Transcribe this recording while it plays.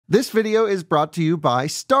This video is brought to you by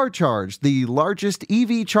StarCharge, the largest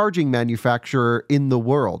EV charging manufacturer in the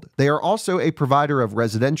world. They are also a provider of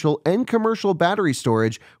residential and commercial battery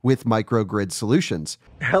storage with microgrid solutions.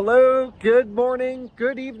 Hello, good morning,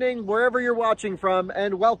 good evening, wherever you're watching from,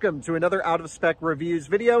 and welcome to another Out of Spec Reviews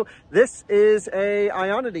video. This is a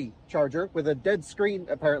Ionity charger with a dead screen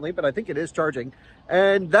apparently, but I think it is charging.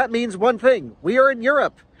 And that means one thing: we are in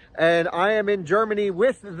Europe. And I am in Germany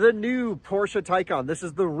with the new Porsche Taycan. This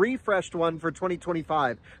is the refreshed one for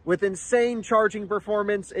 2025 with insane charging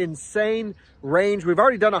performance, insane range. We've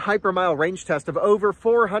already done a hypermile range test of over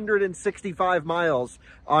 465 miles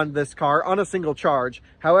on this car on a single charge.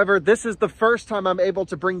 However, this is the first time I'm able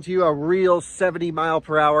to bring to you a real 70 mile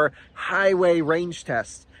per hour highway range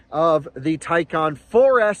test of the Taycan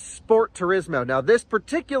 4S Sport Turismo. Now, this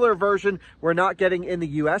particular version we're not getting in the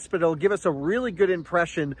US, but it'll give us a really good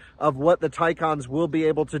impression of what the Taycans will be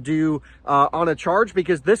able to do on a charge,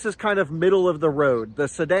 because this is kind of middle of the road. The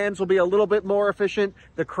sedans will be a little bit more efficient.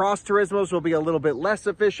 The Cross Turismos will be a little bit less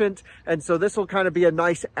efficient. And so this will kind of be a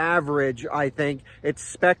nice average, I think. It's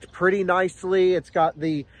spec'd pretty nicely. It's got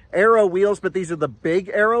the Aero wheels, but these are the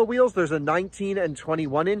big Aero wheels. There's a 19 and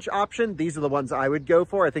 21 inch option. These are the ones I would go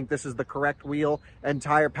for. I think this is the correct wheel and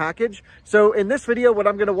tire package. So in this video, what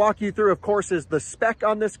I'm going to walk you through, of course, is the spec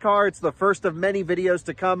on this car. It's the first of many videos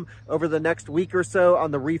to come over the next week or so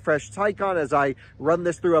on the refreshed Taycan as I run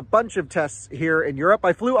this through a bunch of tests here in Europe.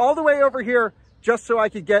 I flew all the way over here just so I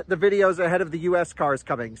could get the videos ahead of the US cars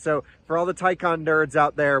coming. So for all the Taycan nerds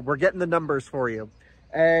out there, we're getting the numbers for you.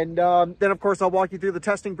 And then, of course, I'll walk you through the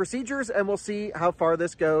testing procedures and we'll see how far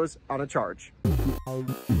this goes on a charge.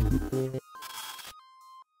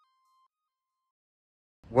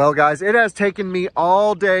 Well, guys, it has taken me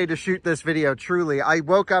all day to shoot this video, truly. I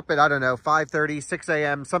woke up at, I don't know, 5:30, 6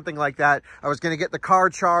 a.m., something like that. I was going to get the car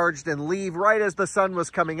charged and leave right as the sun was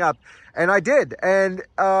coming up. And I did. And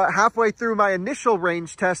halfway through my initial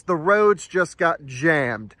range test, the roads just got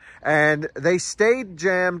jammed. And they stayed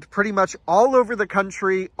jammed pretty much all over the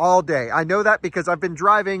country all day. I know that because I've been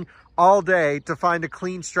driving all day to find a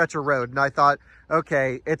clean stretch of road. And I thought,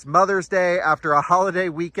 okay, it's Mother's Day after a holiday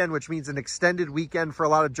weekend, which means an extended weekend for a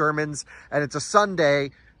lot of Germans. And it's a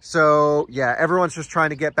Sunday. So yeah, everyone's just trying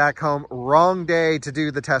to get back home. Wrong day to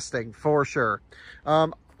do the testing for sure.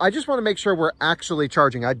 I just want to make sure we're actually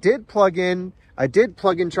charging. I did plug in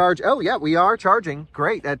charge. Oh yeah, we are charging.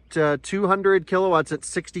 Great. At 200 kilowatts at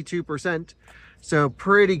 62%. So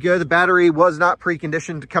pretty good. The battery was not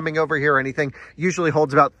preconditioned coming over here or anything. Usually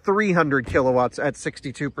holds about 300 kilowatts at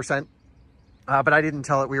 62%. But I didn't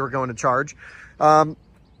tell it we were going to charge.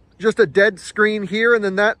 Just a dead screen here, and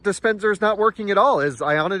then that dispenser is not working at all. Is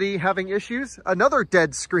Ionity having issues? Another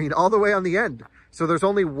dead screen all the way on the end. So there's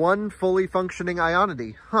only one fully functioning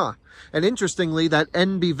Ionity. Huh. And interestingly, that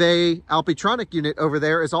NBV Alpitronic unit over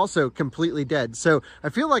there is also completely dead. So I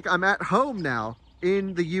feel like I'm at home now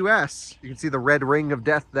in the US. You can see the red ring of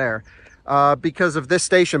death there. Because of this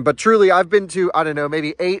station. But truly, I've been to, I don't know,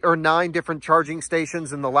 maybe 8 or 9 different charging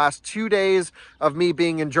stations in the last 2 days of me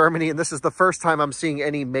being in Germany, and this is the first time I'm seeing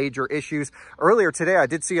any major issues. Earlier today, I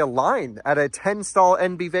did see a line at a 10-stall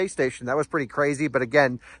NBV station. That was pretty crazy, but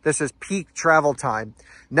again, this is peak travel time.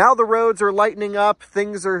 Now the roads are lightening up,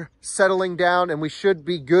 things are settling down, and we should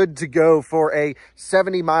be good to go for a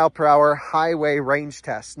 70 mile per hour highway range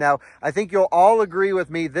test. Now, I think you'll all agree with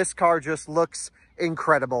me, this car just looks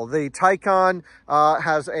incredible. The Taycan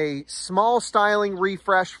has a small styling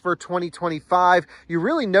refresh for 2025. You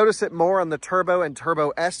really notice it more on the Turbo and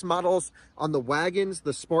Turbo S models on the wagons,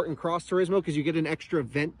 the Sport and Cross Turismo, because you get an extra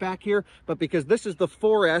vent back here. But because this is the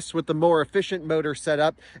 4S with the more efficient motor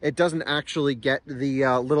setup, it doesn't actually get the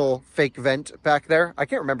little fake vent back there. I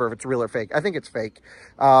can't remember if it's real or fake. I think it's fake.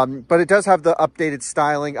 But it does have the updated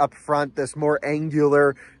styling up front, this more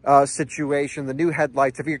angular situation, the new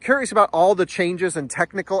headlights. If you're curious about all the changes and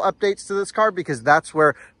technical updates to this car, because that's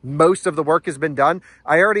where most of the work has been done,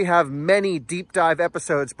 I already have many deep dive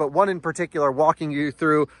episodes, but one in particular walking you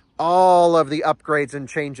through all of the upgrades and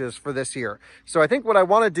changes for this year. So I think what I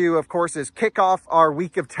want to do, of course, is kick off our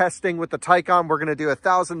week of testing with the Taycan. We're going to do a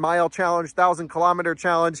 1,000-mile challenge, 1,000-kilometer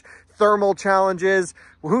challenge, thermal challenges.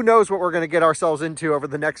 Who knows what we're going to get ourselves into over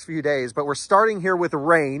the next few days. But we're starting here with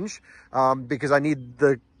range because I need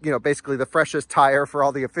the, basically the freshest tire for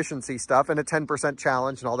all the efficiency stuff, and a 10%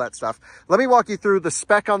 challenge and all that stuff. Let me walk you through the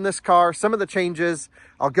spec on this car, some of the changes.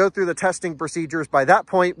 I'll go through the testing procedures. By that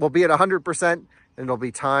point, we'll be at 100%. And it'll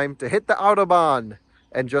be time to hit the Autobahn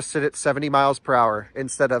and just sit at 70 miles per hour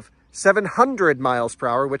instead of 700 miles per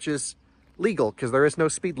hour, which is legal because there is no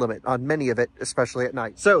speed limit on many of it, especially at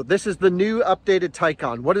night. So this is the new updated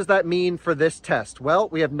Taycan. What does that mean for this test? Well,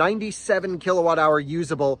 we have 97 kilowatt hour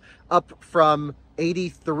usable, up from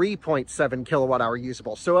 83.7 kilowatt hour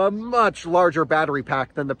usable. So a much larger battery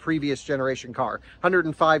pack than the previous generation car.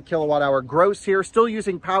 105 kilowatt hour gross here, still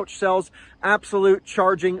using pouch cells, absolute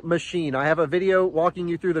charging machine. I have a video walking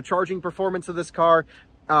you through the charging performance of this car.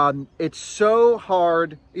 It's so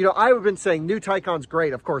hard. You know, I've been saying new Taycan's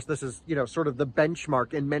great. Of course, this is, you know, sort of the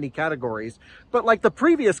benchmark in many categories, but like the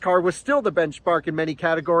previous car was still the benchmark in many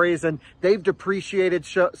categories, and they've depreciated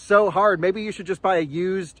so hard. Maybe you should just buy a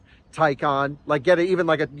used Taycan, like get even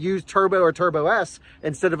like a used Turbo or Turbo S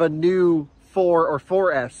instead of a new 4 or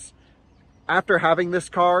 4S. After having this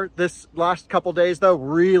car this last couple days though,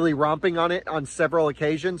 really romping on it on several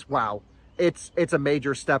occasions, wow. It's a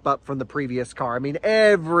major step up from the previous car. I mean,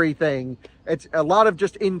 everything. It's a lot of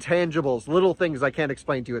just intangibles, little things I can't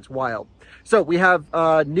explain to you. It's wild. So we have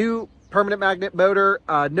a new permanent magnet motor,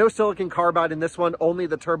 no silicon carbide in this one. Only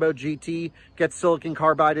the Turbo GT gets silicon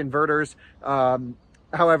carbide inverters.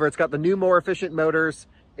 However, it's got the new, more efficient motors.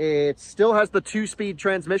 It still has the 2-speed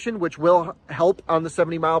transmission, which will help on the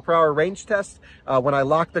 70 mile per hour range test. When I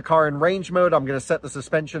lock the car in range mode, I'm going to set the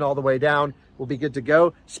suspension all the way down. We'll be good to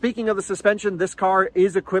go. Speaking of the suspension, this car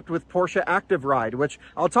is equipped with Porsche Active Ride, which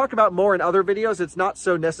I'll talk about more in other videos. It's not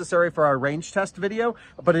so necessary for our range test video,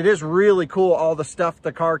 but it is really cool, all the stuff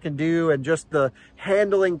the car can do and just the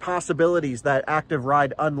handling possibilities that Active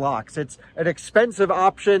Ride unlocks. It's an expensive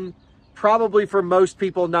option. Probably for most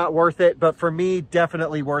people not worth it, but for me,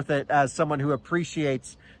 definitely worth it as someone who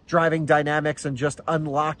appreciates driving dynamics and just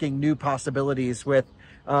unlocking new possibilities with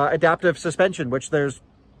adaptive suspension, which there's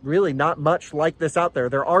really not much like this out there.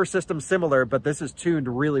 There are systems similar, but this is tuned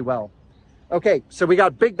really well. Okay, so we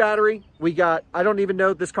got big battery. We got, I don't even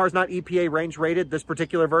know, this car's not EPA range rated, this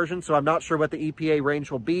particular version, so I'm not sure what the EPA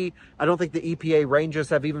range will be. I don't think the EPA ranges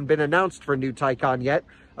have even been announced for new Taycan yet,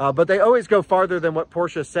 but they always go farther than what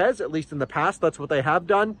Porsche says, at least in the past. That's what they have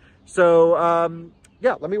done. So,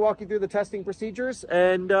 yeah, let me walk you through the testing procedures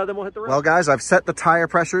and then we'll hit the road. Well, guys, I've set the tire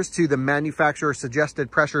pressures to the manufacturer suggested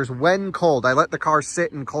pressures when cold. I let the car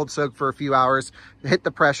sit and cold soak for a few hours, hit the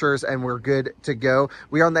pressures, and we're good to go.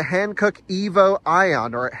 We are on the Hankook Evo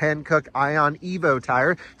Ion, or Hankook Ion Evo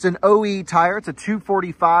tire. It's an OE tire. It's a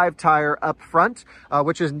 245 tire up front,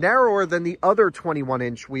 which is narrower than the other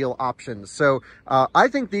 21-inch wheel options. So I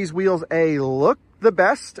think these wheels, look the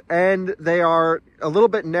best, and they are a little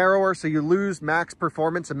bit narrower, so you lose max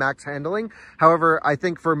performance and max handling. However, I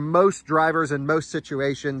think for most drivers in most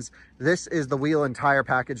situations, this is the wheel and tire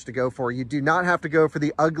package to go for. You do not have to go for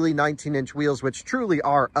the ugly 19-inch wheels, which truly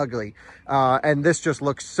are ugly. And this just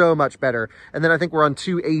looks so much better. And then I think we're on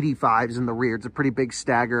 285s in the rear. It's a pretty big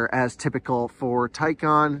stagger, as typical for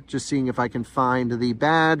Taycan. Just seeing if I can find the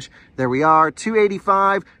badge. There we are,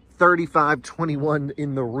 285, 35, 21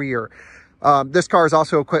 in the rear. This car is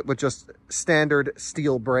also equipped with just standard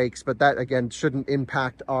steel brakes, but that, again, shouldn't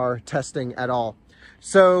impact our testing at all.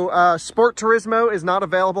 So Sport Turismo is not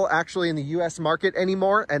available actually in the US market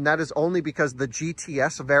anymore, and that is only because the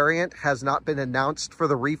GTS variant has not been announced for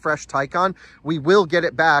the refresh Taycan. We will get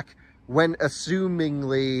it back when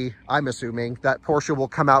assumingly, I'm assuming, that Porsche will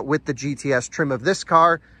come out with the GTS trim of this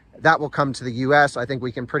car. That will come to the US. I think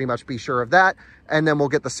we can pretty much be sure of that. And then we'll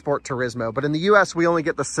get the Sport Turismo. But in the US, we only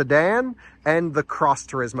get the sedan and the Cross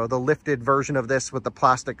Turismo, the lifted version of this with the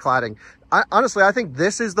plastic cladding. Honestly, I think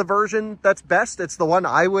this is the version that's best. It's the one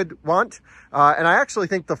I would want. And I actually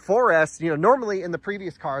think the 4S, you know, normally in the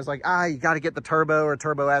previous cars, like, you got to get the Turbo or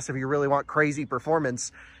Turbo S if you really want crazy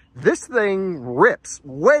performance. This thing rips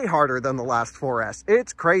way harder than the last 4S.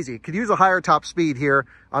 It's crazy. Could use a higher top speed here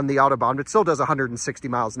on the Autobahn. It still does 160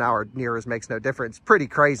 miles an hour. Near as makes no difference. Pretty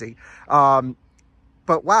crazy.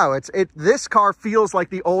 But wow, this car feels like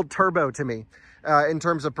the old Turbo to me in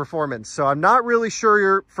terms of performance. So I'm not really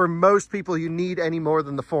sure for most people you need any more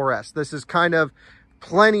than the 4S. This is kind of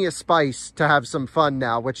plenty of spice to have some fun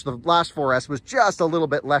now, which the last 4S was just a little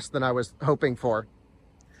bit less than I was hoping for.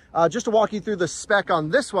 Just to walk you through the spec on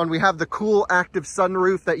this one, we have the cool active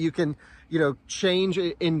sunroof that you can, you know, change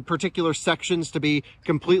in particular sections to be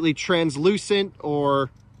completely translucent, or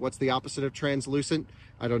what's the opposite of translucent?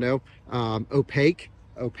 I don't know. Opaque,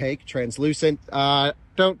 translucent.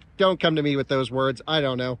 Don't come to me with those words. I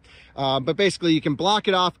don't know. But basically you can block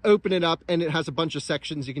it off, open it up, and it has a bunch of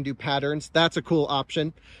sections. You can do patterns. That's a cool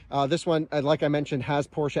option. This one, like I mentioned, has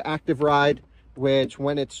Porsche Active Ride, which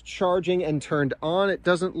when it's charging and turned on, it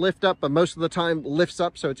doesn't lift up, but most of the time lifts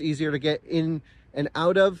up, so it's easier to get in and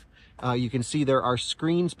out of. You can see there are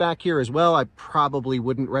screens back here as well. I probably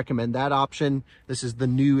wouldn't recommend that option. This is the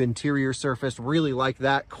new interior surface. Really like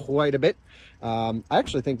that quite a bit. I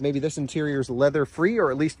actually think maybe this interior is leather free,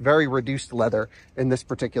 or at least very reduced leather in this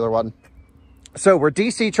particular one. So we're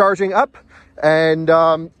DC charging up, and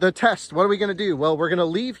the test, what are we going to do? Well, we're going to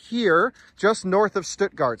leave here just north of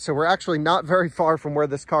Stuttgart. So we're actually not very far from where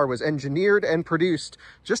this car was engineered and produced,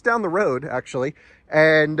 just down the road, actually.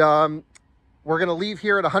 And we're going to leave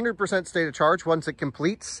here at 100% state of charge once it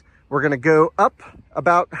completes. We're going to go up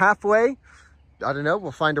about halfway. I don't know,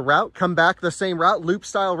 we'll find a route, come back the same route, loop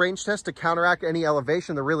style range test to counteract any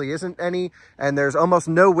elevation. There really isn't any, and there's almost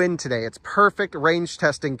no wind today. It's perfect range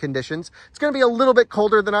testing conditions. It's going to be a little bit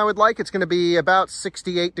colder than I would like. It's going to be about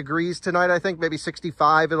 68 degrees tonight, I think, maybe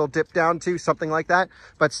 65 it'll dip down to, something like that,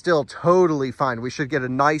 but still totally fine. We should get a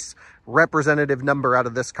nice representative number out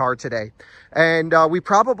of this car today. And we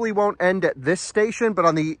probably won't end at this station, but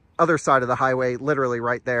on the other side of the highway, literally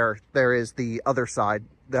right there, there is the other side.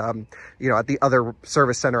 You know, at the other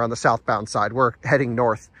service center on the southbound side. We're heading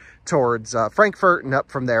north towards Frankfurt and up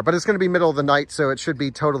from there, but it's going to be middle of the night, so it should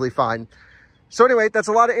be totally fine. So anyway, that's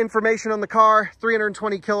a lot of information on the car.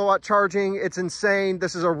 320 kilowatt charging. It's insane.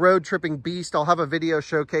 This is a road tripping beast. I'll have a video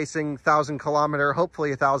showcasing 1,000 kilometer,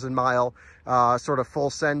 hopefully 1,000 mile sort of full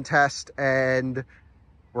send test. And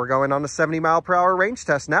we're going on a 70 mile per hour range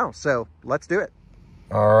test now. So let's do it.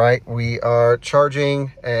 All right, we are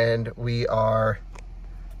charging, and we are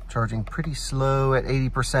charging pretty slow at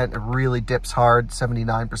 80%. It really dips hard,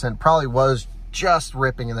 79%. Probably was just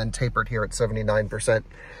ripping and then tapered here at 79%.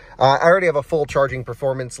 I already have a full charging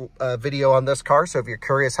performance video on this car, so if you're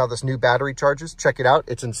curious how this new battery charges, check it out.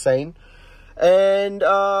 It's insane. And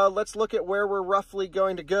let's look at where we're roughly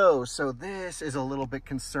going to go. So this is a little bit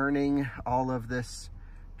concerning, all of this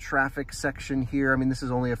traffic section here. I mean, this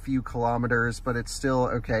is only a few kilometers, but it's still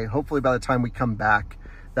okay. Hopefully by the time we come back,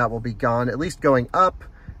 that will be gone. At least going up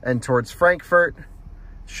and towards Frankfurt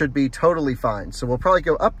should be totally fine. So we'll probably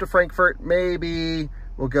go up to Frankfurt. Maybe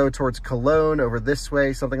we'll go towards Cologne over this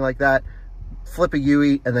way, something like that. Flip a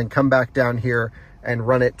U-ey and then come back down here and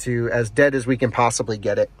run it to as dead as we can possibly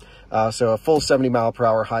get it. So a full 70 mile per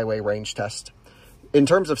hour highway range test. In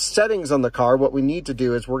terms of settings on the car, what we need to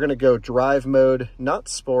do is we're going to go drive mode, not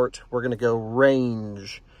sport. We're going to go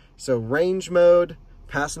range. So range mode,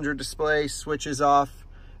 passenger display switches off.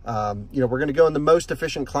 You know, we're going to go in the most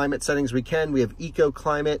efficient climate settings we can. We have eco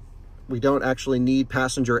climate. We don't actually need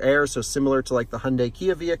passenger air. So similar to like the Hyundai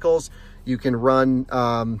Kia vehicles, you can run,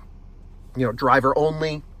 you know, driver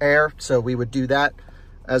only air. So we would do that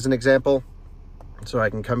as an example. So I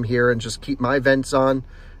can come here and just keep my vents on,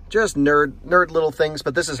 just nerd little things,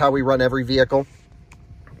 but this is how we run every vehicle.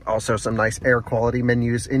 Also some nice air quality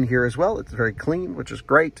menus in here as well. It's very clean, which is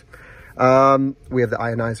great. We have the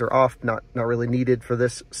ionizer off, not really needed for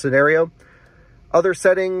this scenario. Other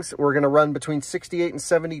settings, we're going to run between 68 and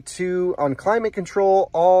 72 on climate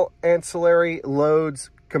control. All ancillary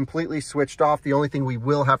loads completely switched off. The only thing we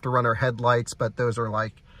will have to run are headlights, but those are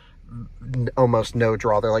like almost no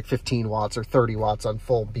draw. They're like 15 watts or 30 watts on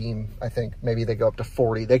full beam. I think maybe they go up to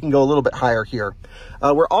 40. They can go a little bit higher here.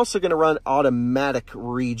 We're also going to run automatic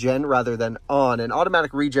regen rather than on. And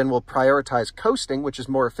automatic regen will prioritize coasting, which is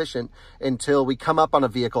more efficient, until we come up on a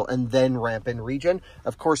vehicle and then ramp in regen.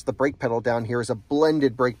 Of course, the brake pedal down here is a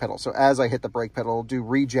blended brake pedal. So as I hit the brake pedal, it'll do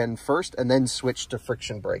regen first and then switch to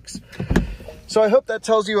friction brakes. So I hope that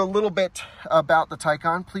tells you a little bit about the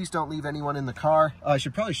Taycan. Please don't leave anyone in the car. I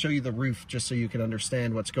should probably show you the roof just so you can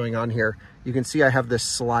understand what's going on here. You can see I have this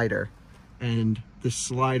slider, and this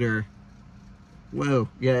slider, whoa,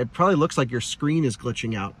 yeah, it probably looks like your screen is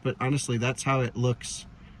glitching out, but honestly, that's how it looks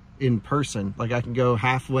in person. Like I can go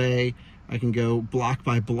halfway, I can go block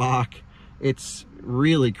by block. It's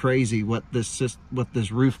really crazy what this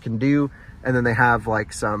roof can do. And then they have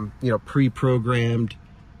like some, you know, pre-programmed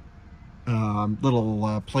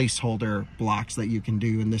little placeholder blocks that you can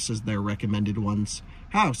do, and this is their recommended ones.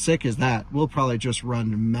 How sick is that? We'll probably just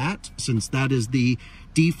run matte, since that is the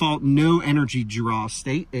default no energy draw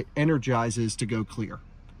state. It energizes to go clear,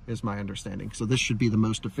 is my understanding. So this should be the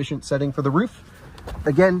most efficient setting for the roof.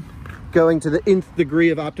 Again, going to the nth degree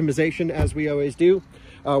of optimization, as we always do.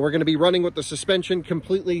 We're going to be running with the suspension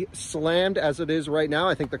completely slammed as it is right now.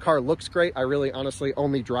 I think the car looks great. I really honestly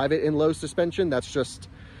only drive it in low suspension. That's just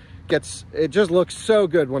it just looks so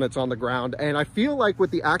good when it's on the ground. And I feel like with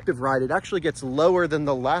the active ride, it actually gets lower than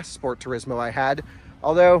the last Sport Turismo I had.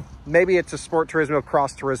 Although maybe it's a Sport Turismo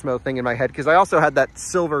Cross Turismo thing in my head, because I also had that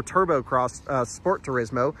silver Turbo Cross Sport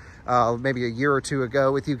Turismo maybe a year or two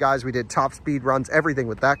ago with you guys. We did top speed runs, everything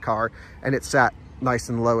with that car, and it sat nice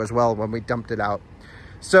and low as well when we dumped it out.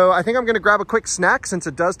 So I think I'm going to grab a quick snack since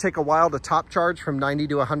it does take a while to top charge from 90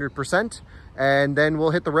 to 100%. And then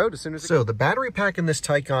we'll hit the road as soon as So the battery pack in this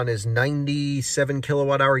Taycan is 97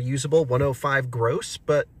 kilowatt hour usable, 105 gross,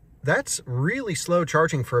 but that's really slow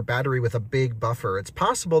charging for a battery with a big buffer. It's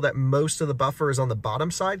possible that most of the buffer is on the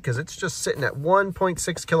bottom side because it's just sitting at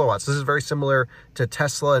 1.6 kilowatts. This is very similar to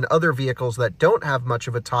Tesla and other vehicles that don't have much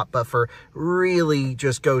of a top buffer, really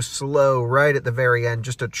just go slow right at the very end,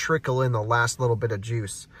 just to trickle in the last little bit of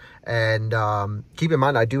juice. And keep in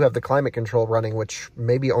mind, I do have the climate control running, which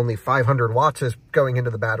maybe only 500 watts is going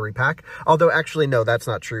into the battery pack. Although actually, no, that's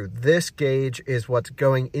not true. This gauge is what's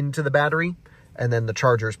going into the battery. And then the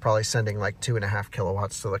charger is probably sending like 2.5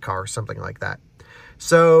 kilowatts to the car, something like that.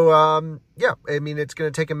 So, yeah, I mean, it's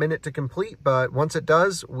going to take a minute to complete, but once it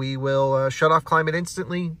does, we will shut off climate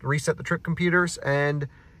instantly, reset the trip computers, and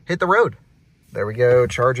hit the road. There we go.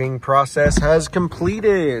 Charging process has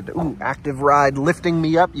completed. Ooh, active ride lifting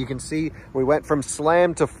me up. You can see we went from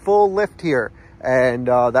slam to full lift here. And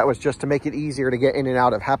that was just to make it easier to get in and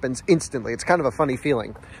out of. Happens instantly. It's kind of a funny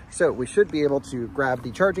feeling. So we should be able to grab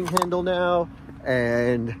the charging handle now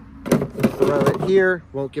and throw it here.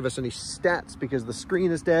 Won't give us any stats because the screen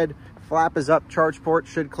is dead. Flap is up. Charge port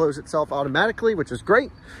should close itself automatically, which is great.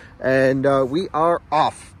 And we are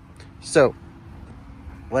off. So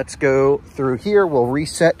let's go through here. We'll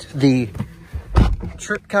reset the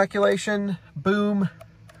trip calculation. Boom.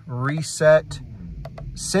 Reset.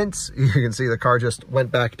 Since you can see the car just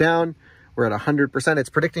went back down, we're at 100%. It's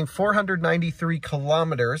predicting 493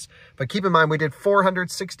 kilometers, but keep in mind we did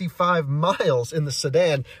 465 miles in the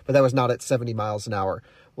sedan, but that was not at 70 miles an hour.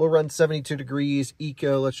 We'll run 72 degrees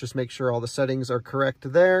eco. Let's just make sure all the settings are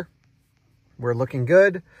correct there. We're looking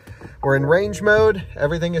good. We're in range mode.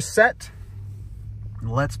 Everything is set.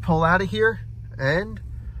 Let's pull out of here and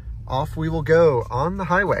off we will go on the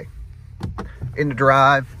highway. Into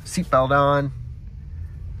drive, seatbelt on.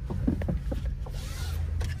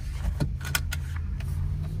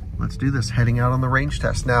 Let's do this, heading out on the range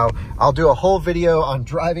test. Now, I'll do a whole video on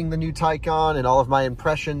driving the new Taycan and all of my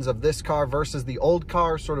impressions of this car versus the old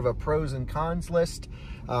car, sort of a pros and cons list,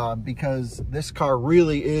 because this car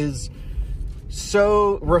really is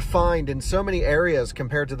so refined in so many areas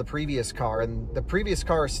compared to the previous car. And the previous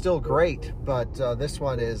car is still great, but this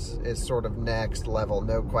one is sort of next level,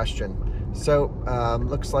 no question. So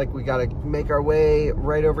looks like we got to make our way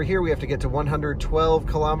right over here. We have to get to 112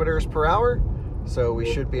 kilometers per hour. So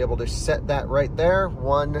we should be able to set that right there,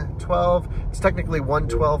 112. It's technically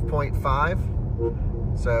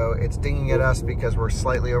 112.5. So it's dinging at us because we're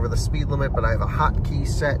slightly over the speed limit, but I have a hotkey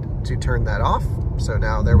set to turn that off. So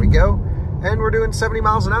now there we go. And we're doing 70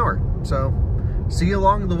 miles an hour. So see you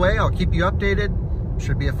along the way. I'll keep you updated.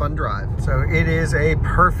 Should be a fun drive. So it is a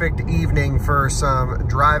perfect evening for some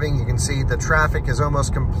driving. You can see the traffic is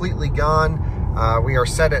almost completely gone. We are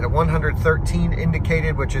set at 113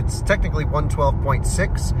 indicated, which is technically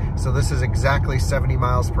 112.6. So this is exactly 70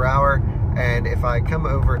 miles per hour. And if I come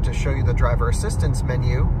over to show you the driver assistance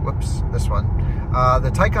menu, whoops, this one. The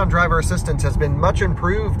Taycan driver assistance has been much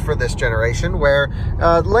improved for this generation, where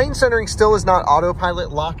lane centering still is not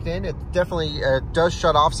autopilot locked in. It definitely does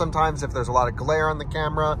shut off sometimes if there's a lot of glare on the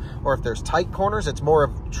camera or if there's tight corners. It's more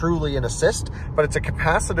of truly an assist, but it's a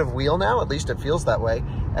capacitive wheel now, at least it feels that way.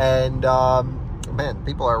 And man,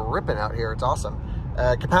 people are ripping out here. It's awesome.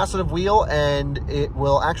 Capacitive wheel, and it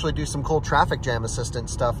will actually do some cool traffic jam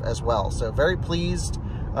assistance stuff as well. So very pleased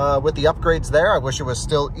with the upgrades there. I wish it was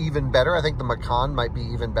still even better. I think the Macan might be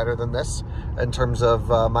even better than this in terms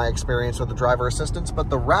of my experience with the driver assistance. But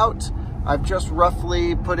the route I've just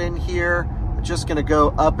roughly put in here, just going to go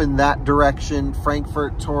up in that direction,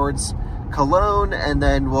 Frankfurt towards Cologne, and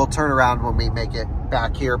then we'll turn around when we make it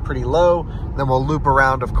back here pretty low. Then we'll loop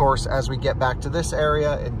around, of course, as we get back to this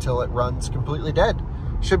area until it runs completely dead.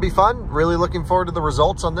 Should be fun. Really looking forward to the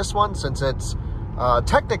results on this one, since it's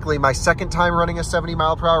technically my second time running a 70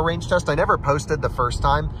 mile per hour range test. I never posted the first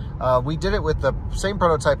time. We did it with the same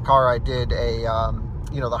prototype car I did a,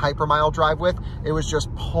 you know, the Hypermile drive with. It was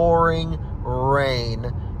just pouring rain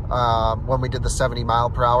when we did the 70 mile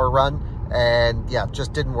per hour run. And yeah,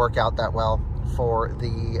 just didn't work out that well for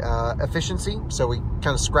the efficiency. So we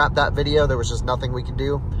kind of scrapped that video. There was just nothing we could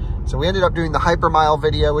do. So we ended up doing the Hypermile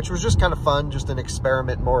video, which was just kind of fun, just an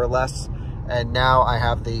experiment more or less. And now I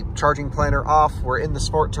have the charging planner off. We're in the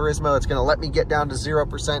Sport Turismo. It's gonna let me get down to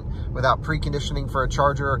 0% without preconditioning for a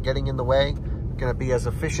charger or getting in the way. Gonna be as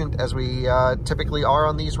efficient as we typically are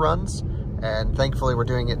on these runs. And thankfully we're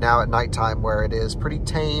doing it now at nighttime where it is pretty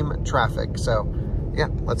tame traffic. So yeah,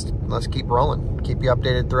 let's keep rolling. Keep you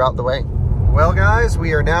updated throughout the way. Well guys,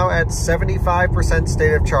 we are now at 75%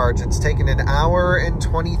 state of charge. It's taken an hour and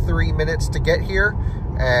 23 minutes to get here.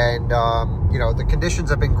 And, you know, the conditions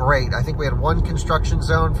have been great. I think we had one construction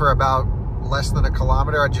zone for about less than a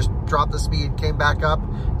kilometer. I just dropped the speed, came back up.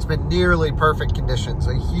 It's been nearly perfect conditions.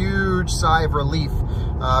 A huge sigh of relief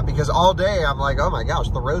because all day I'm like, oh my gosh,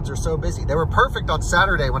 the roads are so busy. They were perfect on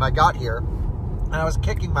Saturday when I got here. And I was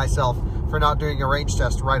kicking myself for not doing a range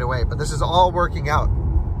test right away. But this is all working out.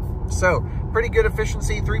 So pretty good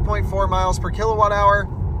efficiency, 3.4 miles per kilowatt hour.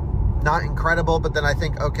 Not incredible, but then I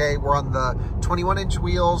think, okay, we're on the 21-inch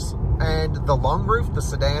wheels and the long roof, the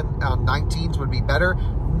sedan on 19s would be better.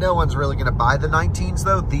 No one's really gonna buy the 19s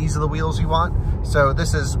though. These are the wheels you want. So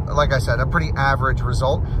this is, like I said, a pretty average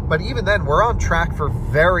result. But even then, we're on track for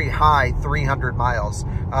very high 300 miles.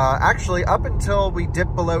 Actually, up until we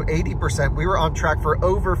dipped below 80%, we were on track for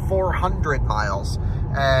over 400 miles.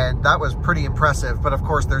 And that was pretty impressive. But of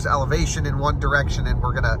course, there's elevation in one direction and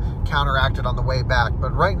we're gonna counteract it on the way back.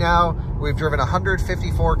 But right now, we've driven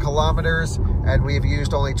 154 kilometers and we have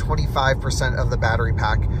used only 25% of the battery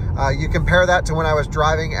pack. You compare that to when I was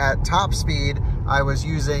driving at top speed, I was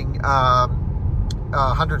using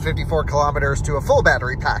 154 kilometers to a full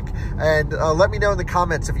battery pack. And let me know in the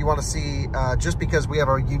comments if you want to see, just because we have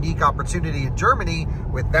a unique opportunity in Germany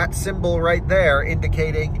with that symbol right there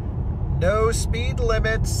indicating no speed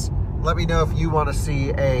limits. Let me know if you want to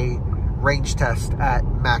see a range test at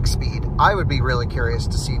max speed. I would be really curious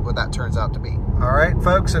to see what that turns out to be. All right,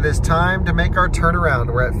 folks, it is time to make our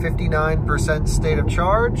turnaround. We're at 59% state of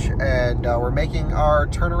charge and we're making our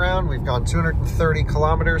turnaround. We've gone 230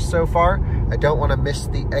 kilometers so far. I don't want to miss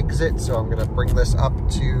the exit, so I'm gonna bring this up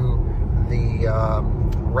to the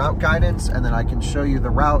route guidance and then I can show you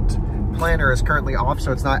the route. Planner is currently off,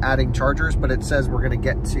 so it's not adding chargers, but it says we're going to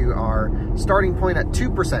get to our starting point at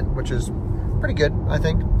 2%, which is pretty good, I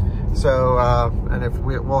think. So, and if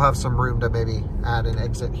we'll have some room to maybe add an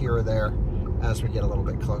exit here or there as we get a little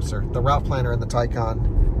bit closer. The route planner in the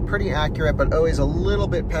Taycan, pretty accurate, but always a little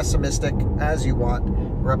bit pessimistic as you want.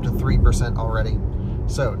 We're up to 3% already.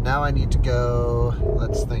 So now I need to go,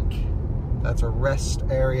 let's think. That's a rest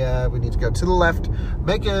area. We need to go to the left,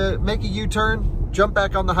 make a U-turn, jump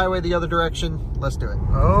back on the highway the other direction. Let's do it.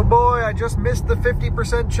 Oh boy, I just missed the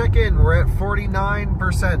 50% check-in. We're at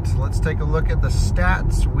 49%. Let's take a look at the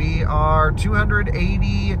stats. We are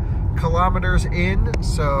 280 kilometers in,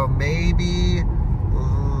 so maybe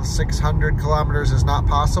 600 kilometers is not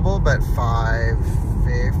possible, but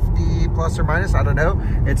 550 plus or minus, I don't know.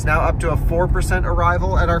 It's now up to a 4%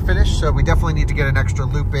 arrival at our finish, so we definitely need to get an extra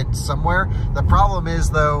loop in somewhere. The problem is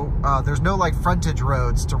though, there's no like frontage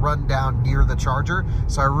roads to run down near the charger,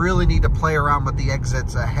 so I really need to play around with the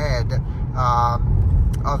exits ahead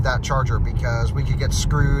of that charger because we could get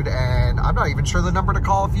screwed, and I'm not even sure the number to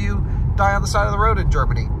call if you die on the side of the road in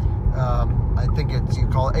Germany. I think it's, you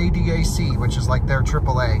call it ADAC, which is like their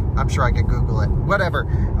AAA. I'm sure I could Google it. Whatever.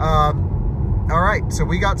 All right, so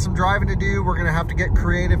we got some driving to do. We're gonna have to get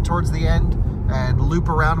creative towards the end and loop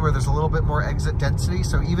around where there's a little bit more exit density.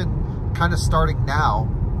 So even kind of starting now,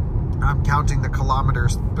 I'm counting the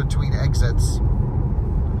kilometers between exits.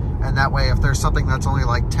 And that way, if there's something that's only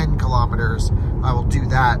like 10 kilometers, I will do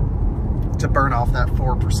that to burn off that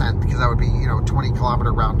 4% because that would be, you know, 20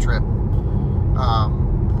 kilometer round trip.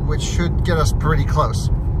 Which should get us pretty close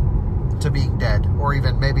to being dead, or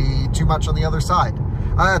even maybe too much on the other side.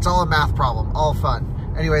 It's all a math problem, all fun.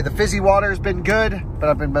 Anyway, the fizzy water has been good, but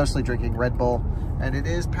I've been mostly drinking Red Bull, and it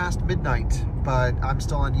is past midnight, but I'm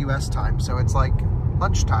still on US time, so it's like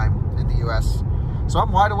lunchtime in the US. So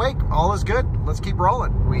I'm wide awake, all is good, let's keep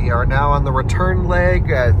rolling. We are now on the return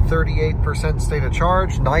leg at 38% state of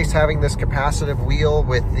charge. Nice having this capacitive wheel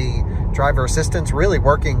with the driver assistance really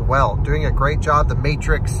working well, doing a great job. The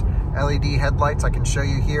Matrix LED headlights I can show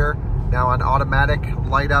you here, now on automatic,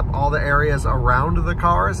 light up all the areas around the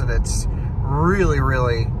cars, and it's really,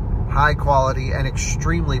 really high quality and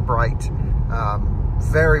extremely bright.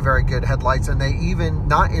 Very, very good headlights, and they even,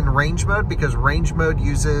 not in range mode because range mode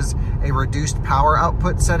uses a reduced power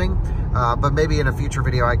output setting, but maybe in a future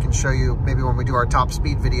video I can show you, maybe when we do our top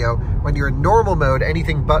speed video, when you're in normal mode,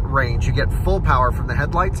 anything but range, you get full power from the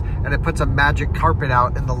headlights and it puts a magic carpet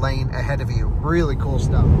out in the lane ahead of you. Really cool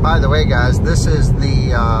stuff. By the way guys, this is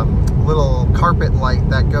the little carpet light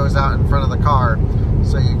that goes out in front of the car.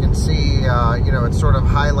 So you can see, you know, it's sort of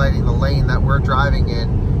highlighting the lane that we're driving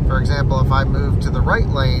in. For example, if I move to the right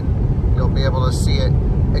lane, you'll be able to see it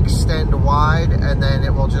extend wide, and then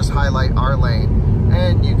it will just highlight our lane.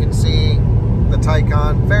 And you can see the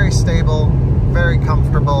Taycan, very stable, very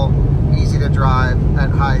comfortable, easy to drive at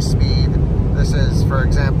high speed. This is, for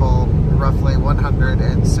example, roughly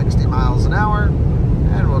 160 miles an hour.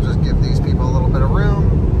 And we'll just give these people a little bit of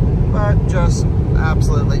room, but just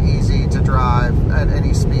absolutely easy to drive at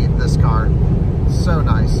any speed, this car. So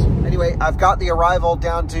nice. Anyway, I've got the Arrival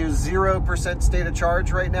down to 0% state of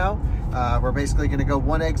charge right now. We're basically gonna go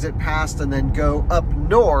one exit past and then go up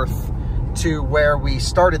north to where we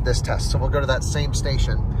started this test. So we'll go to that same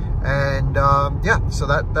station. And yeah, so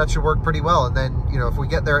that should work pretty well. And then, you know, if we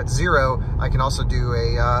get there at 0, I can also do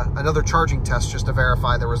another charging test just to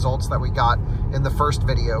verify the results that we got in the first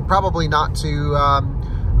video. Probably not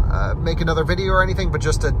to make another video or anything, but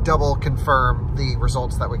just to double confirm the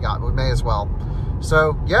results that we got. We may as well.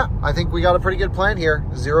 So yeah, I think we got a pretty good plan here.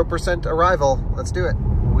 0% Arrival. Let's do it.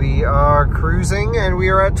 We are cruising and we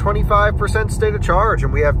are at 25% state of charge,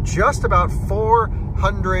 and we have just about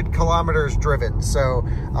 400 kilometers driven. So,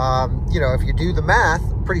 you know, if you do the math,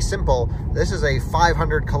 pretty simple. This is a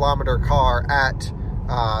 500 kilometer car at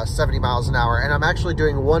 70 miles an hour. And I'm actually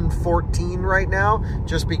doing 114 right now,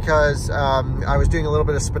 just because I was doing a little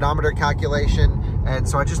bit of speedometer calculation. And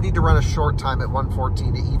so I just need to run a short time at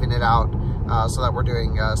 114 to even it out, so that we're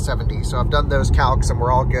doing 70. So I've done those calcs and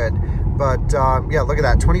we're all good. But yeah, look at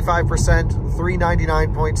that, 25%,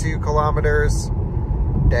 399.2 kilometers.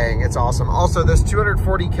 Dang, it's awesome. Also, this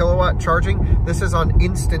 240 kilowatt charging, this is on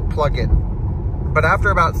instant plug-in. But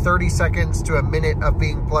after about 30 seconds to a minute of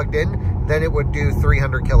being plugged in, then it would do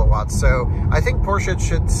 300 kilowatts. So I think Porsche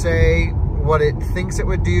should say what it thinks it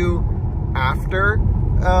would do after,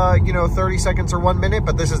 you know, 30 seconds or 1 minute,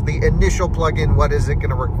 but this is the initial plug-in. What is it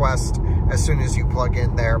gonna request as soon as you plug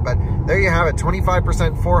in there? But there you have it,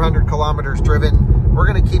 25%, 400 kilometers driven. We're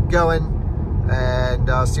gonna keep going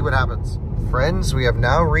and see what happens. Friends, we have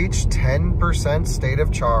now reached 10% state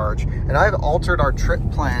of charge, and I've altered our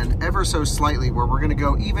trip plan ever so slightly, where we're gonna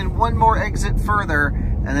go even one more exit further,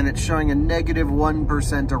 and then it's showing a negative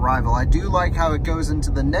 1% Arrival. I do like how it goes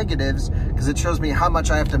into the negatives, because it shows me how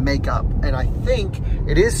much I have to make up, and I think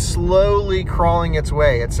it is slowly crawling its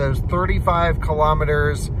way. It says 35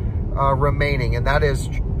 kilometers remaining, and that is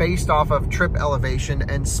based off of trip elevation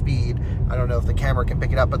and speed. I don't know if the camera can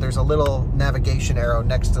pick it up, but there's a little navigation arrow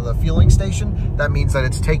next to the fueling station. That means that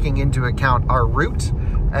it's taking into account our route.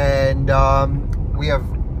 And we have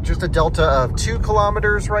just a delta of 2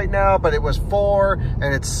 kilometers right now, but it was 4,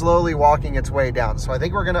 and it's slowly walking its way down. So I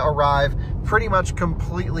think we're gonna arrive pretty much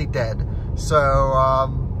completely dead. So I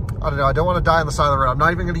don't know, I don't wanna die on the side of the road. I'm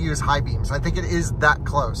not even gonna use high beams. I think it is that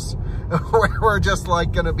close. We're just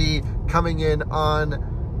like gonna be coming in on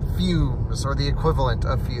fumes, or the equivalent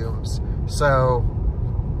of fumes. So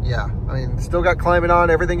yeah, I mean, still got climbing on,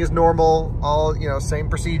 everything is normal, all, you know, same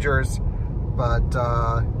procedures, but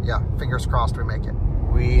yeah, fingers crossed we make it.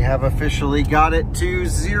 We have officially got it to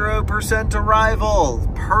 0%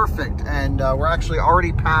 Arrival. Perfect. And we're actually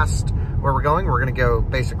already past where we're going. We're gonna go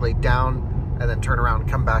basically down and then turn around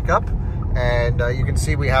and come back up. And you can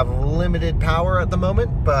see we have limited power at the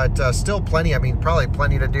moment, but still plenty. I mean, probably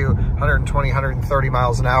plenty to do 120, 130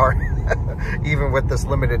 miles an hour, even with this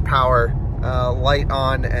limited power light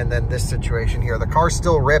on, and then this situation here. The car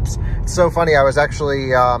still rips. It's so funny. I was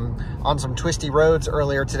actually on some twisty roads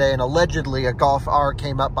earlier today, and allegedly a Golf R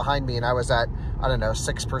came up behind me, and I was at, I don't know,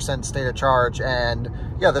 6% state of charge, and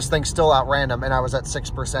yeah, this thing still outran him, and I was at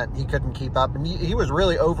 6%. He couldn't keep up, and he was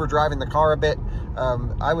really over driving the car a bit.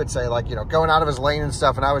 I would say, like, you know, going out of his lane and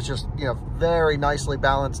stuff, and I was just, you know, very nicely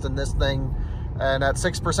balanced in this thing. And at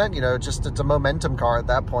 6%, you know, just, it's a momentum car at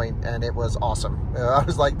that point, and it was awesome. I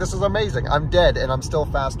was like, this is amazing. I'm dead, and I'm still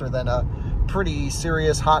faster than a pretty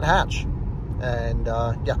serious hot hatch. And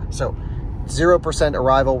yeah, so 0%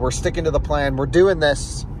 Arrival. We're sticking to the plan. We're doing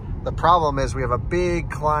this. The problem is we have a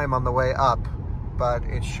big climb on the way up, but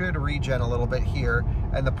it should regen a little bit here.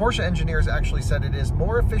 And the Porsche engineers actually said it is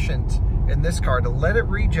more efficient in this car to let it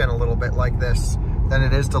regen a little bit like this than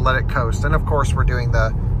it is to let it coast. And of course, we're doing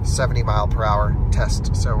the 70 mile per hour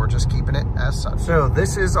test, so we're just keeping it as such. So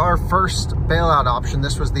this is our first bailout option.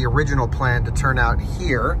 This was the original plan to turn out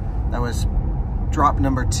here. That was drop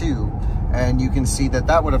number 2. And you can see that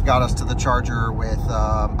that would have got us to the charger with,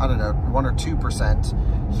 I don't know, 1 or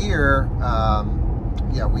 2%. Here,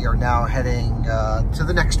 yeah, we are now heading to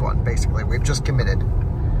the next one, basically. We've just committed.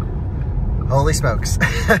 Holy smokes.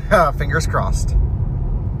 Fingers crossed.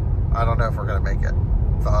 I don't know if we're gonna make it,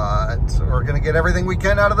 but we're gonna get everything we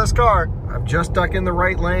can out of this car. I've just stuck in the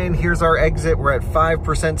right lane. Here's our exit. We're at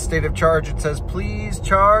 5% state of charge. It says, please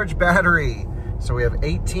charge battery. So we have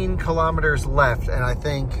 18 kilometers left, and I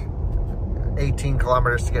think 18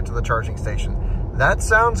 kilometers to get to the charging station. That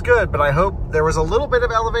sounds good, but I hope there was a little bit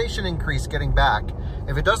of elevation increase getting back.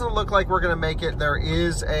 If it doesn't look like we're gonna make it, there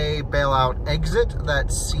is a bailout exit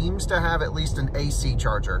that seems to have at least an AC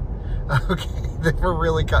charger. Okay, then we're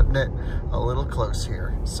really cutting it a little close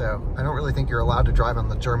here. So I don't really think you're allowed to drive on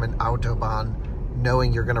the German Autobahn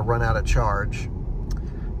knowing you're gonna run out of charge.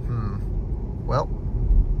 Well,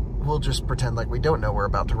 we'll just pretend like we don't know we're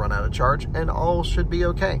about to run out of charge and all should be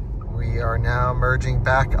okay. We are now merging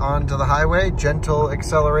back onto the highway, gentle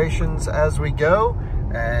accelerations as we go.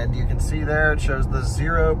 And you can see there, it shows the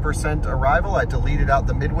 0% arrival. I deleted out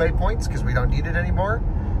the midway points because we don't need it anymore.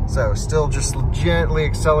 So still just gently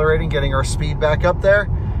accelerating, getting our speed back up there.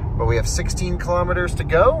 But we have 16 kilometers to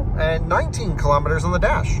go and 19 kilometers on the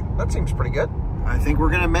dash. That seems pretty good. I think we're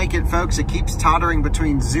gonna make it, folks. It keeps tottering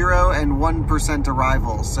between 0 and 1%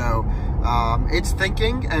 arrival. So it's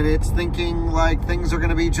thinking like things are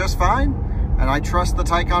gonna be just fine. And I trust the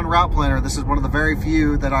Taycan route planner. This is one of the very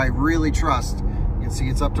few that I really trust. You can see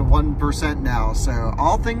it's up to 1% now. So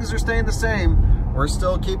all things are staying the same. We're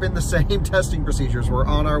still keeping the same testing procedures. We're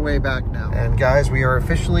on our way back now. And guys, we are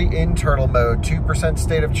officially in turtle mode, 2%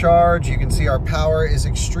 state of charge. You can see our power is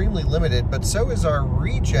extremely limited, but so is our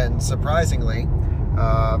regen, surprisingly.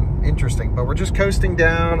 Interesting, but we're just coasting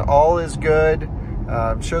down. All is good.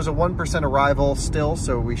 Shows a 1% arrival still,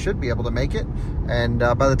 so we should be able to make it. And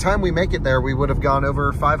by the time we make it there, we would have gone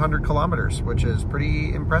over 500 kilometers, which is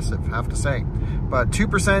pretty impressive, I have to say. But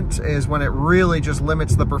 2% is when it really just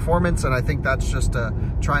limits the performance, and I think that's just to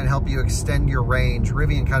try and help you extend your range.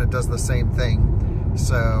 Rivian kind of does the same thing.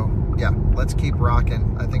 So yeah, let's keep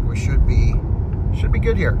rocking. I think we should be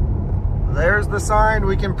good here. There's the sign.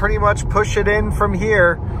 We can pretty much push it in from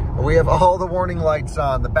here. We have all the warning lights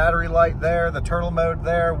on. The battery light there, the turtle mode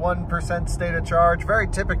there, 1% state of charge. Very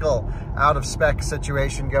typical out of spec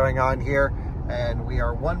situation going on here. And we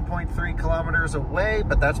are 1.3 kilometers away,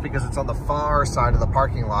 but that's because it's on the far side of the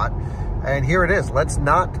parking lot. And here it is. Let's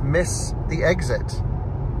not miss the exit.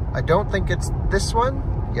 I don't think it's this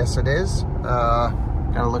one. Yes, it is.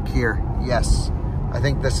 Gotta look here. Yes, I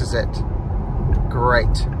think this is it.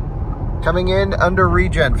 Great. Coming in under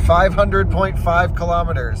regen, 500.5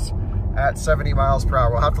 kilometers at 70 miles per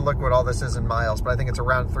hour. We'll have to look what all this is in miles, but I think it's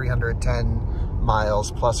around 310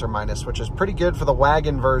 miles plus or minus, which is pretty good for the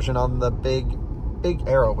wagon version on the big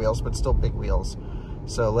aero wheels, but still big wheels.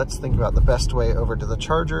 So let's think about the best way over to the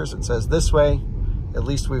chargers. It says this way. At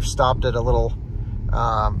least we've stopped at a little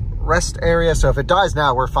rest area. So if it dies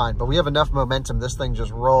now, we're fine, but we have enough momentum. This thing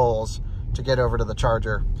just rolls to get over to the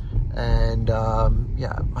charger. And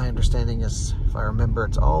yeah, my understanding is, if I remember,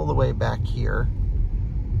 it's all the way back here.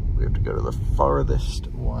 We have to go to the farthest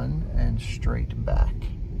one and straight back.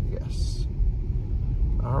 Yes.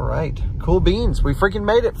 All right, cool beans. We freaking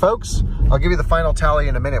made it, folks. I'll give you the final tally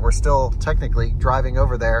in a minute. We're still technically driving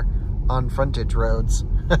over there on frontage roads.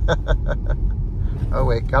 Oh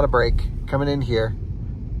wait, got a break. Coming in here.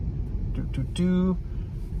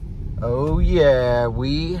 Oh yeah,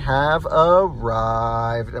 we have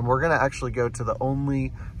arrived. And we're gonna actually go to the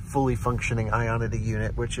only fully functioning Ionity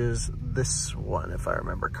unit, which is this one, if I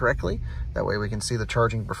remember correctly. That way we can see the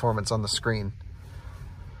charging performance on the screen.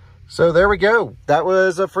 So there we go. That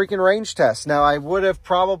was a freaking range test. Now, I would have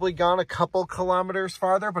probably gone a couple kilometers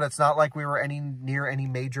farther, but it's not like we were near any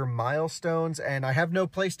major milestones, and I have no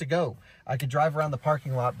place to go. I could drive around the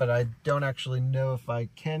parking lot, but I don't actually know if I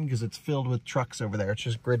can because it's filled with trucks over there. It's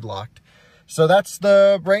just gridlocked. So that's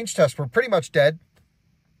the range test. We're pretty much dead.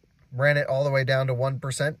 Ran it all the way down to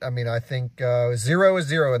 1%. I mean, I think 0 is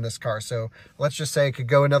 0 in this car. So let's just say it could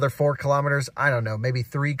go another 4 kilometers. I don't know, maybe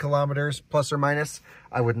 3 kilometers plus or minus.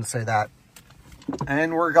 I wouldn't say that.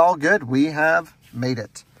 And we're all good. We have made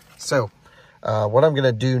it. So what I'm going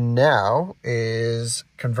to do now is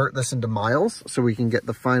convert this into miles so we can get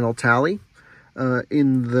the final tally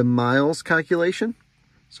in the miles calculation.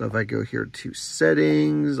 So if I go here to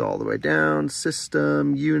settings, all the way down,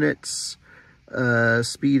 system, units,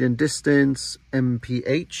 speed and distance,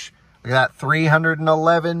 MPH. Look at that,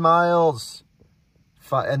 311 miles.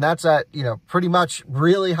 And that's at, you know, pretty much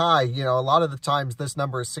really high. You know, a lot of the times this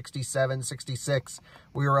number is 67, 66.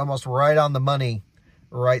 We were almost right on the money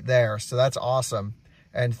right there. So that's awesome.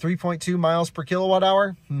 And 3.2 miles per kilowatt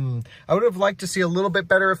hour. I would have liked to see a little bit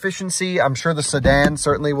better efficiency. I'm sure the sedan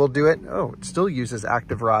certainly will do it. Oh, it still uses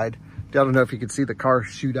active ride. I don't know if you could see the car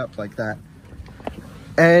shoot up like that.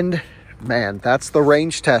 And man, that's the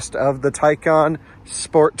range test of the Taycan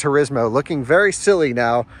Sport Turismo. Looking very silly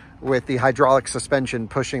now with the hydraulic suspension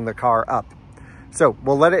pushing the car up. So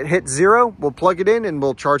we'll let it hit 0, we'll plug it in, and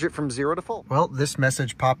we'll charge it from 0 to full. Well, this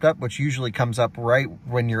message popped up, which usually comes up right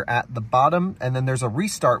when you're at the bottom. And then there's a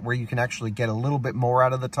restart where you can actually get a little bit more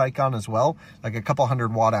out of the Taycan as well, like a couple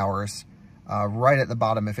 100 watt hours right at the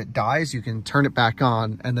bottom. If it dies, you can turn it back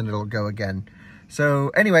on and then it'll go again. So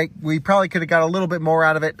anyway, we probably could have got a little bit more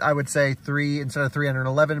out of it. I would say instead of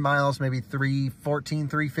 311 miles, maybe 314,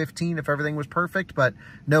 315 if everything was perfect, but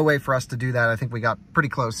no way for us to do that. I think we got pretty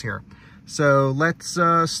close here. So let's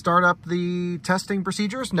start up the testing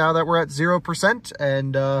procedures now that we're at 0%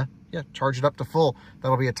 and yeah, charge it up to full.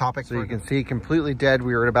 That'll be a topic. So you can see completely dead.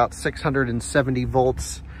 We were at about 670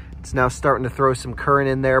 volts. It's now starting to throw some current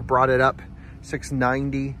in there, brought it up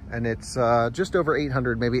 690, and it's just over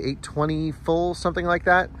 800, maybe 820 full, something like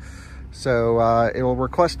that. So it will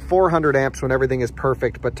request 400 amps when everything is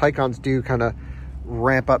perfect, but Taycans do kind of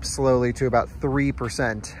ramp up slowly to about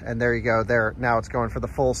 3%. And there you go, there. Now it's going for the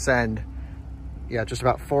full send. Yeah, just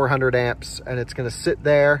about 400 amps, and it's gonna sit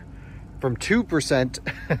there from 2%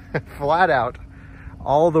 flat out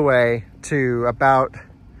all the way to about,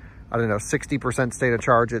 I don't know, 60% state of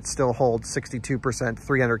charge. It still holds 62%,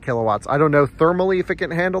 300 kilowatts. I don't know thermally if it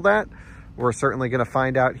can handle that. We're certainly gonna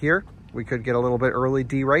find out here. We could get a little bit early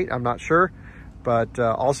D-rate, I'm not sure. But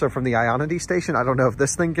also from the Ionity station, I don't know if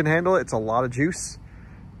this thing can handle it. It's a lot of juice,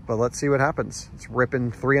 but let's see what happens. It's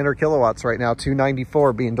ripping 300 kilowatts right now,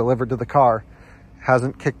 294 being delivered to the car.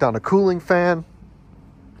 Hasn't kicked on a cooling fan,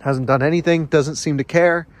 hasn't done anything, doesn't seem to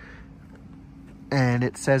care. And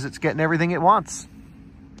it says it's getting everything it wants.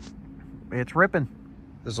 It's ripping.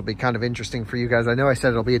 This will be kind of interesting for you guys. I know I said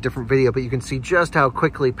it'll be a different video, but you can see just how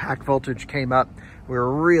quickly pack voltage came up. We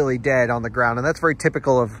were really dead on the ground, and that's very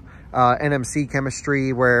typical of NMC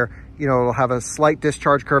chemistry, where, you know, it'll have a slight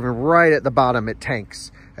discharge curve and right at the bottom it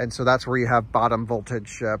tanks. And so that's where you have bottom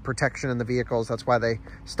voltage protection in the vehicles. That's why they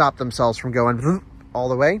stop themselves from going all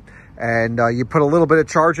the way. And you put a little bit of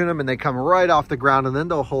charge in them and they come right off the ground, and then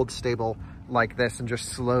they'll hold stable like this and just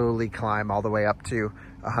slowly climb all the way up to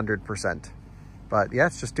 100%. But yeah,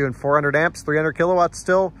 it's just doing 400 amps, 300 kilowatts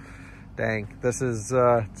still. Dang, this is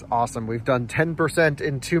it's awesome. We've done 10%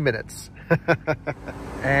 in 2 minutes.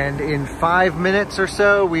 And in 5 minutes or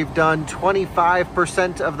so, we've done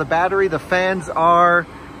 25% of the battery. The fans are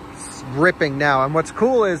ripping now. And what's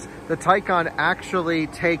cool is the Taycan actually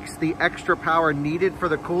takes the extra power needed for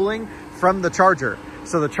the cooling from the charger.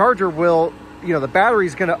 So the charger will, you know, the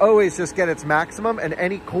battery's gonna always just get its maximum, and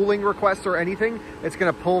any cooling request or anything, it's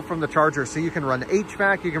gonna pull from the charger. So you can run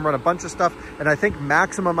HVAC, you can run a bunch of stuff. And I think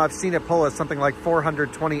maximum I've seen it pull is something like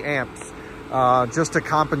 420 amps. Just to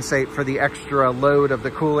compensate for the extra load of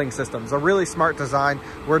the cooling systems. A really smart design.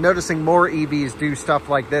 We're noticing more EVs do stuff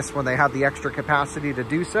like this when they have the extra capacity to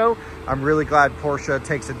do so. I'm really glad Porsche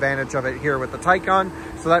takes advantage of it here with the Taycan.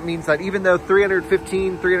 So that means that even though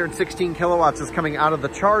 315, 316 kilowatts is coming out of the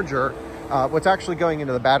charger, what's actually going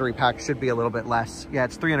into the battery pack should be a little bit less. Yeah,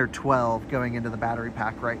 it's 312 going into the battery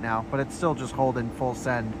pack right now, but it's still just holding full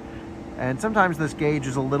send. And sometimes this gauge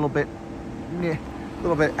is a little bit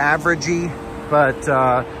averagey, but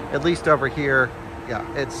at least over here, yeah,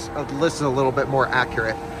 it's listed a little bit more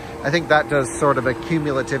accurate. I think that does sort of a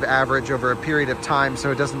cumulative average over a period of time,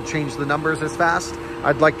 so it doesn't change the numbers as fast.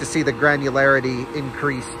 I'd like to see the granularity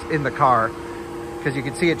increased in the car, because you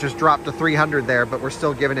can see it just dropped to 300 there, but we're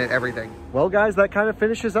still giving it everything. Well guys, that kind of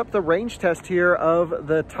finishes up the range test here of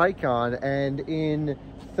the Taycan, and in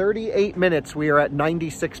 38 minutes, we are at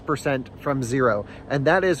 96% from 0. And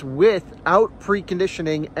that is without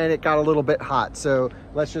preconditioning, and it got a little bit hot. So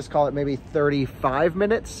let's just call it maybe 35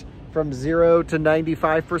 minutes from 0 to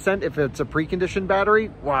 95%. If it's a preconditioned battery,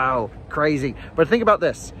 wow, crazy. But think about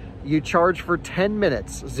this. You charge for 10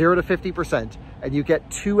 minutes, 0 to 50%, and you get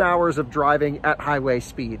 2 hours of driving at highway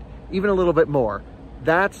speed, even a little bit more.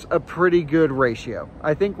 That's a pretty good ratio.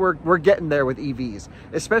 I think we're getting there with EVs,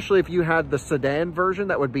 especially if you had the sedan version.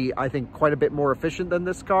 That would be, I think, quite a bit more efficient than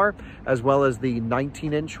this car, as well as the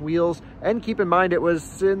 19-inch wheels. And keep in mind, it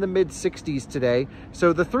was in the mid-60s today.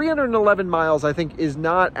 So the 311 miles, I think, is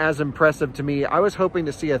not as impressive to me. I was hoping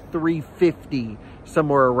to see a 350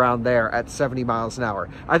 somewhere around there at 70 miles an hour.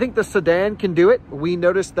 I think the sedan can do it. We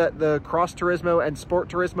noticed that the Cross Turismo and Sport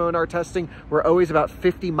Turismo in our testing were always about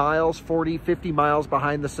 50 miles, 40, 50 miles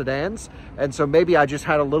behind the sedans. And so maybe I just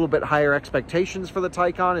had a little bit higher expectations for the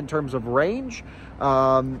Taycan in terms of range.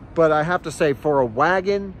 But I have to say, for a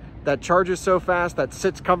wagon that charges so fast, that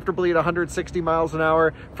sits comfortably at 160 miles an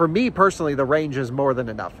hour, for me personally, the range is more than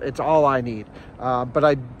enough. It's all I need. But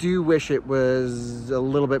I do wish it was a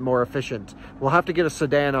little bit more efficient. We'll have to get a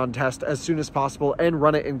sedan on test as soon as possible and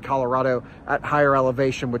run it in Colorado at higher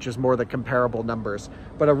elevation, which is more the comparable numbers.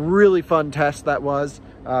 But a really fun test that was.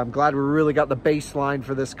 I'm glad we really got the baseline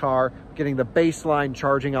for this car. getting the baseline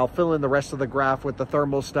charging. I'll fill in the rest of the graph with the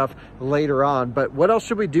thermal stuff later on. But what else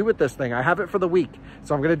should we do with this thing? I have it for the week.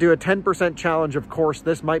 So I'm going to do a 10% challenge. Of course,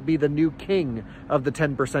 this might be the new king of the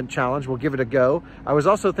 10% challenge. We'll give it a go. I was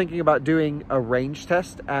also thinking about doing a range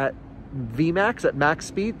test at VMAX at max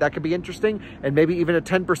speed. That could be interesting. And maybe even a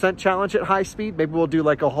 10% challenge at high speed. Maybe we'll do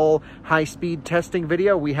like a whole high speed testing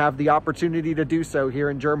video. We have the opportunity to do so here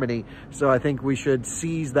in Germany. So I think we should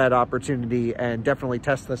seize that opportunity and definitely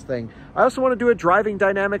test this thing. I also want to do a driving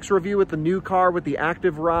dynamics review with the new car with the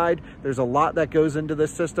active ride. There's a lot that goes into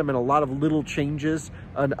this system and a lot of little changes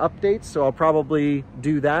and updates. So I'll probably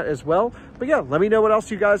do that as well. But yeah, let me know what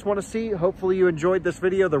else you guys want to see. Hopefully you enjoyed this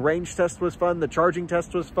video. The range test was fun. The charging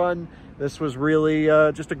test was fun. This was really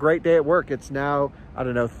just a great day at work. It's now, I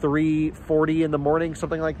don't know, 3:40 in the morning,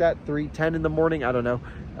 something like that, 3:10 in the morning. I don't know.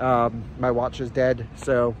 My watch is dead.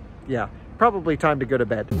 So yeah, probably time to go to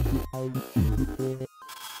bed.